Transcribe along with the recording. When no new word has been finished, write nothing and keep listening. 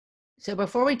So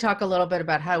before we talk a little bit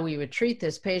about how we would treat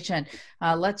this patient,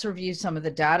 let's review some of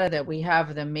the data that we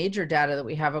have. The major data that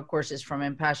we have, of course, is from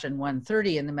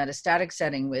IMpassion130 in the metastatic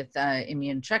setting with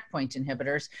immune checkpoint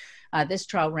inhibitors. This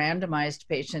trial randomized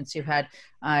patients who had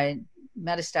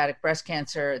metastatic breast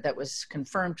cancer that was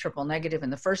confirmed triple negative in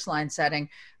the first-line setting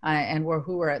and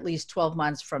who were at least 12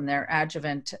 months from their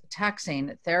adjuvant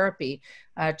taxane therapy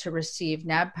to receive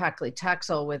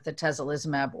nab-paclitaxel with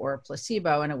atezolizumab or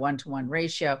placebo in a 1-to-1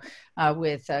 ratio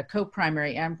with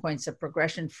co-primary endpoints of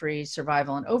progression-free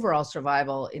survival and overall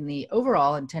survival in the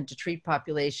overall intent to treat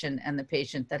population and the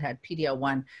patient that had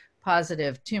PD-L1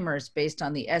 positive tumors based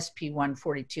on the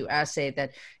SP142 assay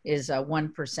that is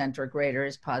 1% or greater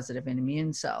is positive in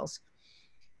immune cells.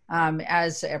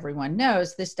 As everyone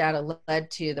knows, this data led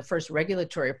to the first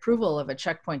regulatory approval of a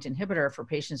checkpoint inhibitor for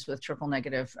patients with triple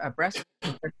negative breast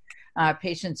cancer.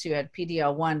 Patients who had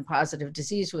PD-L1 positive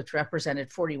disease, which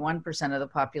represented 41% of the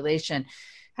population,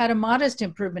 had a modest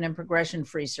improvement in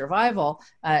progression-free survival,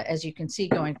 as you can see,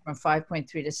 going from 5.3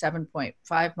 to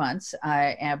 7.5 months,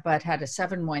 but had a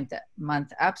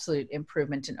 7-month absolute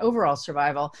improvement in overall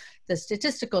survival. The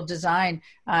statistical design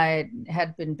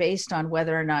had been based on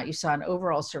whether or not you saw an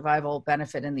overall survival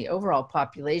benefit in the overall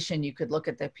population. You could look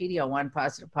at the PD-L1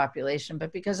 positive population,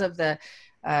 but because of the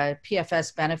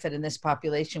PFS benefit in this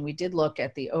population, we did look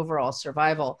at the overall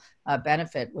survival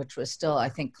benefit, which was still, I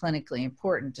think, clinically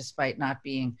important despite not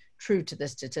being true to the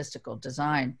statistical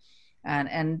design.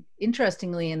 And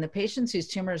interestingly, in the patients whose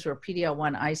tumors were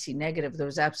PD-L1 IC negative, there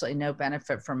was absolutely no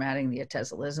benefit from adding the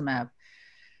atezolizumab.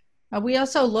 We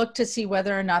also looked to see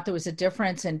whether or not there was a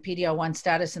difference in PD-L1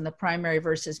 status in the primary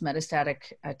versus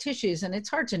metastatic tissues, and it's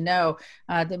hard to know.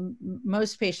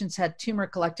 Most patients had tumor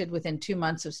collected within 2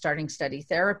 months of starting study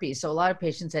therapy, so a lot of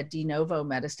patients had de novo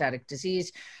metastatic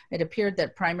disease. It appeared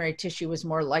that primary tissue was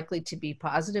more likely to be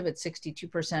positive at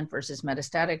 62% versus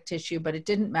metastatic tissue, but it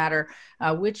didn't matter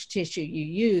which tissue you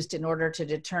used in order to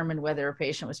determine whether a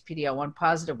patient was PD-L1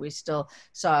 positive. We still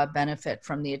saw a benefit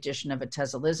from the addition of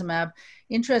atezolizumab.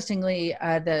 Interestingly,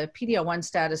 the PD-L1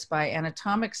 status by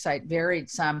anatomic site varied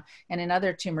some, and in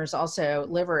other tumors also,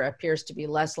 liver appears to be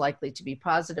less likely to be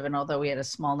positive, and although we had a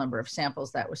small number of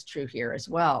samples, that was true here as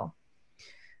well.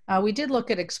 We did look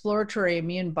at exploratory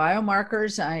immune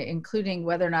biomarkers, including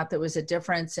whether or not there was a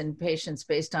difference in patients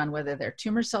based on whether their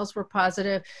tumor cells were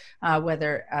positive,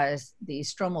 whether the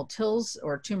stromal TILs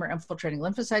or tumor infiltrating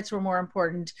lymphocytes were more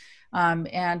important.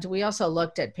 And we also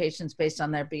looked at patients based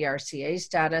on their BRCA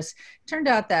status. Turned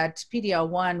out that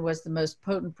PD-L1 was the most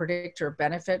potent predictor of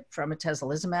benefit from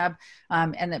atezolizumab,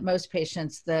 and that most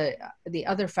patients, the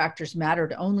other factors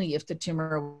mattered only if the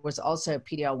tumor was also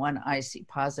PD-L1 IC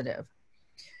positive.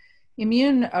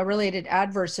 Immune-related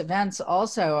adverse events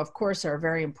also, of course, are a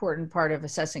very important part of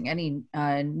assessing any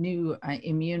new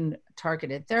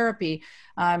immune-targeted therapy.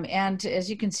 And as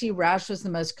you can see, rash was the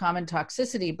most common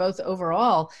toxicity, both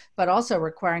overall, but also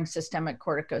requiring systemic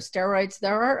corticosteroids.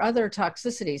 There are other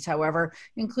toxicities, however,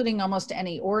 including almost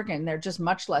any organ. They're just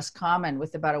much less common,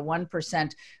 with about a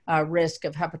 1% risk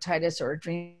of hepatitis or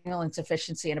adrenal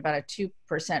insufficiency and about a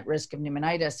 2% risk of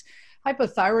pneumonitis.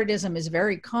 Hypothyroidism is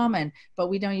very common, but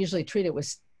we don't usually treat it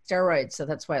with steroids, so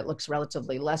that's why it looks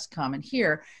relatively less common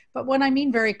here. But when I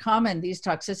mean very common, these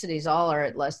toxicities all are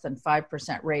at less than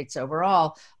 5% rates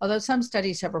overall, although some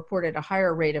studies have reported a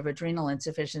higher rate of adrenal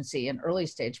insufficiency in early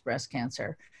stage breast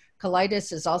cancer.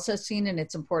 Colitis is also seen, and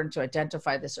it's important to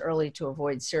identify this early to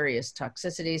avoid serious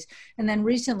toxicities. And then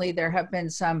recently there have been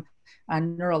some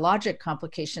neurologic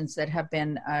complications that have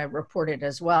been reported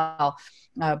as well,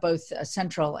 both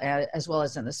central as well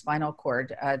as in the spinal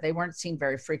cord. They weren't seen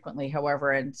very frequently,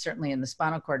 however, and certainly in the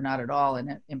spinal cord, not at all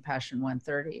in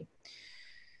IMpassion130.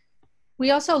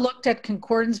 We also looked at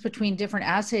concordance between different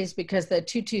assays because the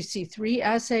 22C3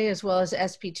 assay as well as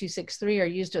SP263 are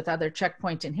used with other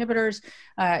checkpoint inhibitors.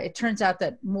 It turns out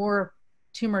that more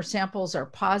tumor samples are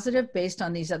positive based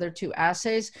on these other two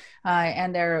assays,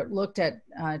 and they're looked at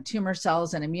tumor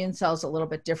cells and immune cells a little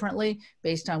bit differently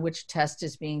based on which test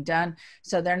is being done.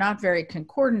 So they're not very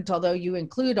concordant, although you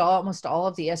include almost all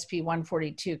of the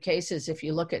SP142 cases if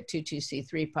you look at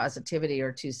 22C3 positivity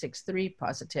or 263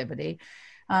 positivity.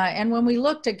 And when we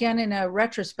looked again in a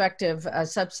retrospective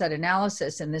subset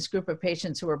analysis in this group of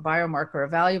patients who were biomarker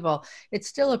evaluable, it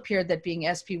still appeared that being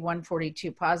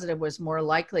SP142 positive was more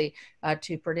likely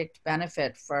to predict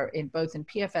benefit both in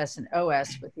PFS and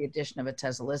OS with the addition of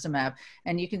atezolizumab.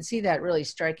 And you can see that really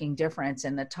striking difference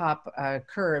in the top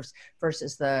curves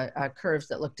versus the curves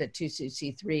that looked at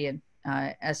 22C3 and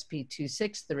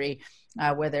SP263,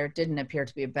 where there didn't appear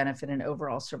to be a benefit in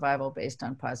overall survival based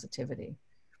on positivity.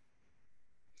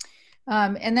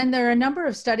 And then there are a number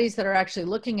of studies that are actually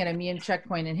looking at immune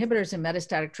checkpoint inhibitors in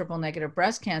metastatic triple-negative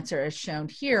breast cancer, as shown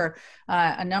here.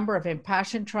 A number of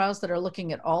IMpassion trials that are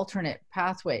looking at alternate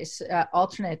pathways,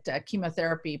 alternate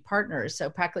chemotherapy partners, so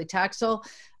paclitaxel,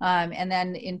 and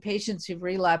then in patients who've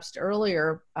relapsed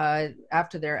earlier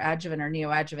after their adjuvant or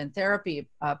neoadjuvant therapy,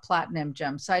 platinum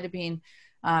gemcitabine.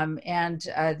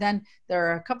 Then there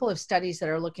are a couple of studies that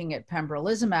are looking at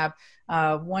pembrolizumab.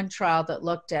 One trial that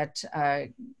looked at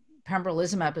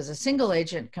pembrolizumab as a single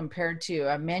agent compared to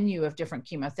a menu of different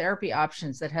chemotherapy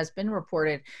options that has been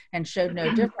reported and showed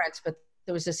no difference, but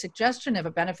there was a suggestion of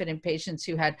a benefit in patients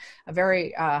who had a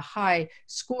very high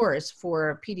scores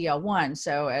for PD-L1,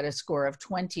 so at a score of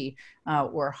 20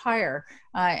 or higher.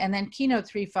 And then Keynote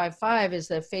 355 is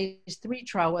the phase 3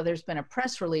 trial where there's been a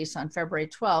press release on February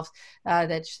 12th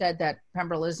that said that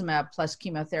pembrolizumab plus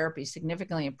chemotherapy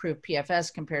significantly improved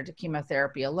PFS compared to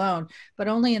chemotherapy alone, but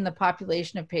only in the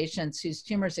population of patients whose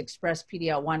tumors express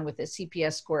PD-L1 with a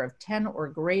CPS score of 10 or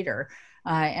greater.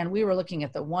 And we were looking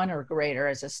at the 1 or greater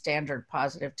as a standard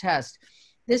positive test.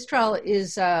 This trial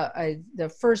is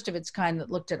the first of its kind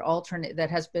that looked at alternate, that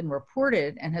has been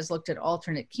reported and has looked at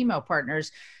alternate chemo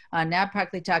partners,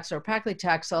 nab-paclitaxel or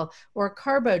paclitaxel, or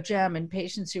carbo-gem in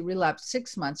patients who relapsed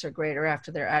 6 months or greater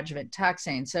after their adjuvant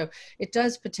taxane. So it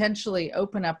does potentially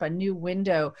open up a new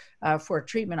window for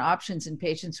treatment options in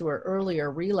patients who are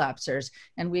earlier relapsers.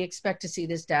 And we expect to see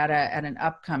this data at an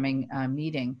upcoming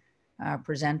meeting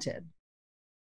presented.